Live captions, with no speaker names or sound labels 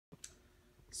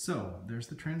So there's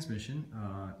the transmission.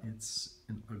 It's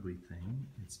an ugly thing.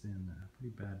 It's been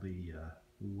pretty badly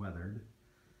weathered,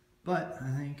 but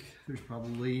I think there's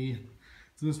probably,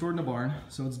 it's been stored in a barn,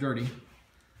 so it's dirty,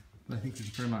 but I think there's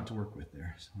a fair amount to work with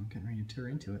there. So I'm getting ready to tear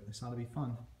into it. This ought to be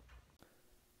fun.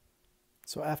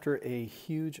 So after a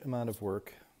huge amount of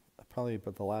work, probably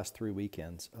about the last 3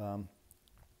 weekends,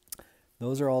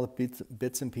 those are all the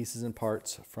bits and pieces and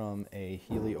parts from a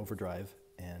Healey Overdrive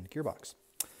and gearbox.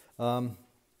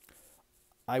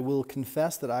 I will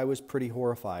confess that I was pretty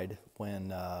horrified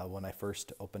when I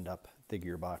first opened up the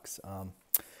gearbox.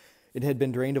 It had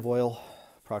been drained of oil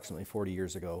approximately 40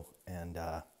 years ago, and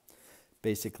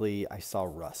basically I saw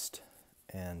rust,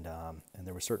 and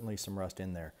there was certainly some rust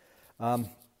in there.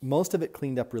 Most of it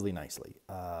cleaned up really nicely.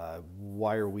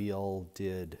 Wire wheel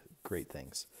did great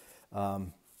things.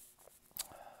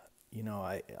 You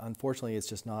know, unfortunately, it's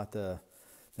just not the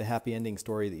happy ending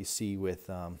story that you see with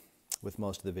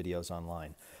most of the videos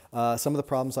online. Some of the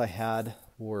problems I had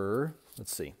were,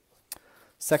 let's see,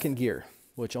 second gear,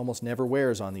 which almost never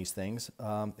wears on these things.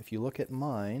 If you look at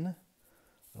mine,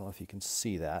 I don't know if you can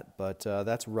see that, but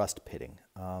that's rust pitting.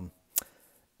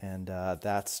 And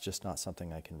that's just not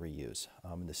something I can reuse.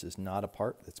 This is not a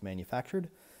part that's manufactured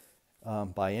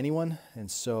by anyone, and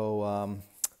so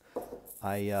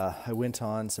I went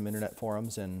on some internet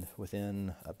forums, and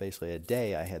within basically a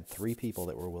day, I had 3 people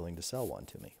that were willing to sell one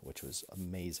to me, which was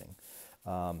amazing.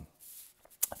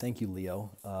 Thank you,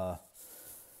 Leo.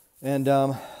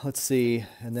 Let's see,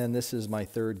 and then this is my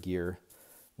third gear,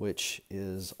 which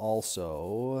is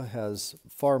also has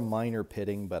far minor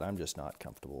pitting, but I'm just not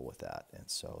comfortable with that,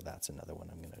 and so that's another one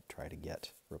I'm going to try to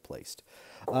get replaced.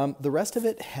 The rest of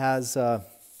it has,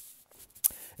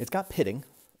 it's got pitting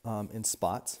in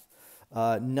spots.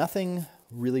 Nothing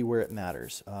really where it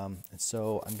matters, and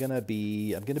so I'm gonna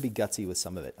be gutsy with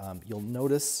some of it. You'll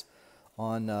notice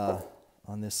on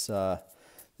this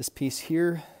this piece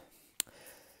here,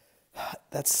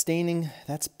 that's staining,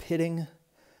 that's pitting,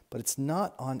 but it's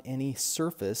not on any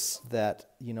surface that,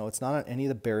 you know, it's not on any of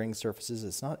the bearing surfaces.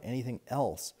 It's not anything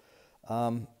else.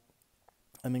 I'm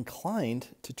inclined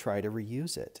to try to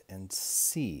reuse it and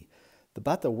see.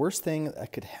 About the worst thing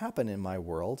that could happen in my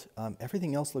world,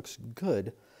 everything else looks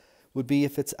good, would be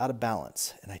if it's out of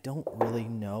balance. And I don't really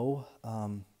know,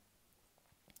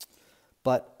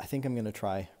 but I think I'm going to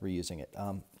try reusing it.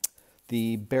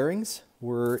 The bearings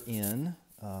were in,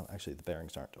 actually the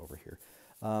bearings aren't over here.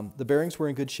 The bearings were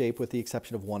in good shape with the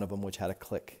exception of one of them, which had a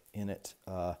click in it.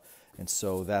 And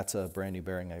so that's a brand new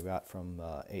bearing I got from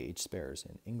AH Spares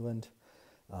in England.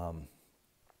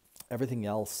 Everything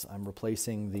else, I'm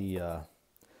replacing the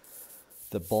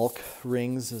bulk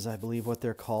rings, is I believe what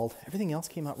they're called. Everything else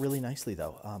came out really nicely,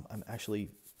 though. I'm actually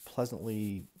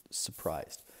pleasantly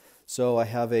surprised. So I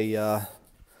have a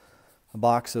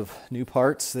box of new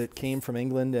parts that came from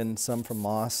England and some from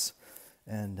Moss,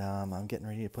 and I'm getting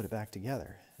ready to put it back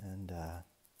together. And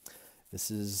this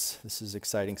is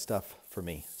exciting stuff for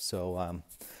me. So.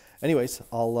 Anyways,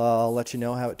 I'll let you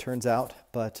know how it turns out.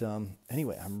 But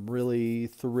anyway, I'm really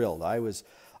thrilled. I was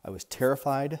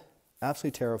terrified,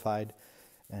 absolutely terrified,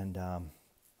 and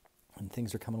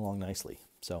things are coming along nicely.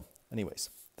 So, anyways,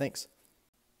 thanks.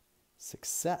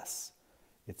 Success.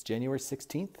 It's January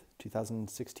 16th,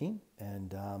 2016,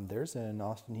 and there's an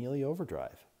Austin Healey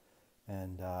Overdrive,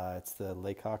 and it's the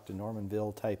Laycock to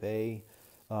Normanville Type A.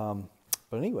 But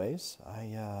anyways,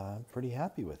 I'm pretty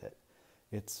happy with it.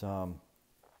 It's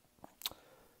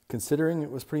considering it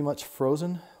was pretty much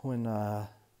frozen when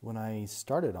I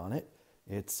started on it,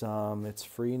 it's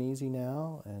free and easy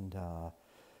now, and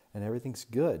everything's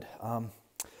good. You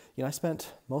know, I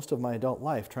spent most of my adult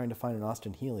life trying to find an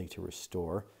Austin Healey to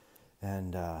restore,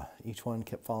 and each one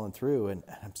kept falling through, and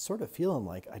I'm sort of feeling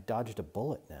like I dodged a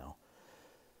bullet now,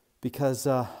 because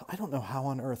I don't know how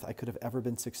on earth I could have ever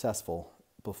been successful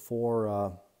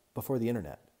before the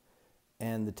internet.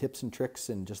 And the tips and tricks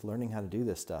and just learning how to do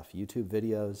this stuff. YouTube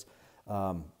videos,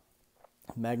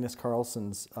 Magnus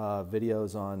Karlson's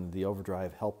videos on the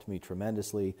Overdrive helped me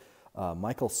tremendously.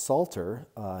 Michael Salter,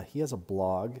 he has a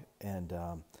blog,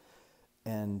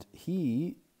 and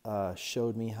he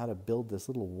showed me how to build this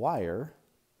little wire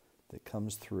that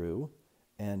comes through,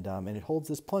 and it holds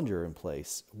this plunger in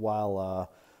place while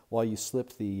you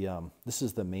slip the. This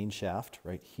is the main shaft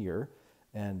right here,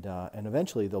 and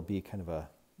eventually there'll be kind of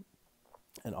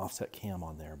an offset cam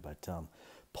on there, but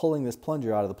pulling this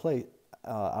plunger out of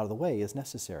the way is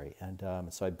necessary, and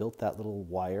so I built that little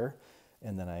wire,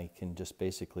 and then I can just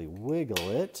basically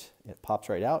wiggle it. It pops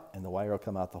right out, and the wire will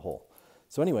come out the hole.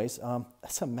 So, anyways,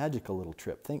 that's a magical little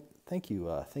trip. Thank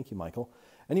you, Michael.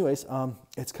 Anyways,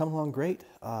 it's coming along great.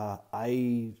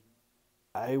 I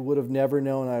I would have never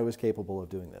known I was capable of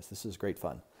doing this. This is great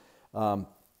fun.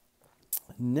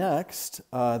 Next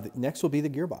will be the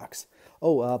gearbox.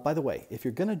 Oh, by the way, if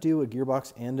you're going to do a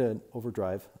gearbox and an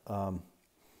overdrive,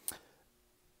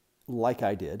 like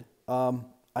I did,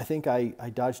 I think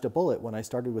I dodged a bullet when I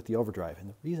started with the overdrive. And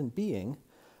the reason being,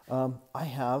 I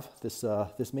have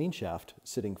this main shaft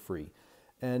sitting free,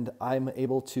 and I'm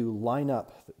able to line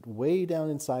up way down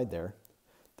inside there.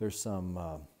 There's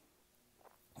some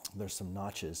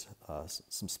notches,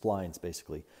 some splines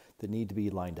basically, that need to be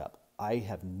lined up. I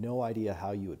have no idea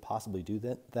how you would possibly do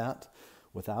that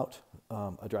without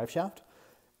a drive shaft,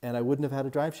 and I wouldn't have had a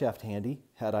drive shaft handy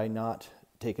had I not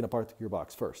taken apart the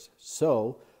gearbox first.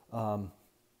 So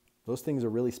those things are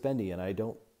really spendy, and I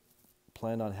don't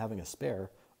plan on having a spare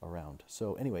around.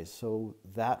 So anyways, so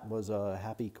that was a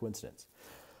happy coincidence.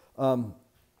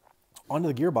 Onto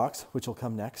the gearbox, which will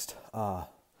come next.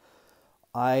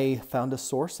 I found a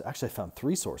source. Actually, I found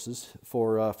 3 sources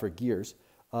for gears.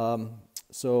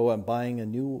 So I'm buying a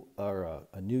new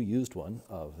used one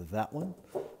of that one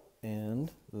and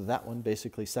that one,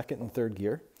 basically second and third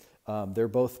gear. They're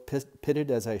both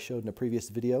pitted, as I showed in a previous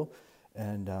video,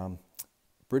 and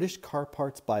British Car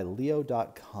Parts by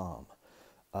Leo.com.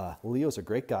 Leo's a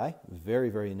great guy, very,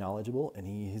 very knowledgeable, and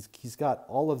he's got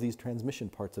all of these transmission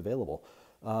parts available.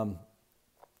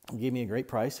 He gave me a great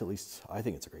price, at least I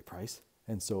think it's a great price,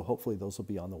 and so hopefully those will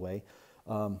be on the way.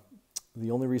 The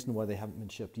only reason why they haven't been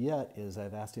shipped yet is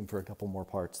I've asked him for a couple more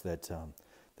parts that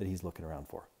he's looking around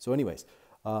for. So anyways,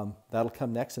 that'll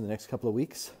come next in the next couple of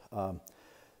weeks.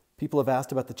 People have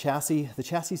asked about the chassis. The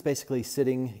chassis is basically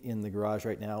sitting in the garage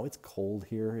right now. It's cold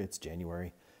here. It's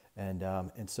January, and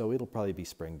so it'll probably be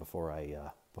spring before I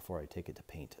take it to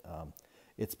paint.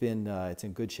 It's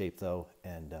in good shape though,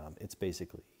 and it's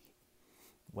basically,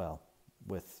 well,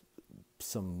 with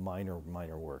some minor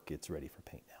work, it's ready for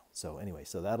paint now. So anyway,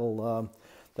 so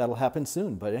that'll happen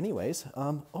soon. But anyways,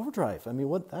 overdrive. I mean,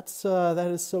 that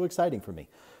is so exciting for me.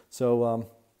 So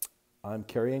I'm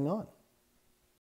carrying on.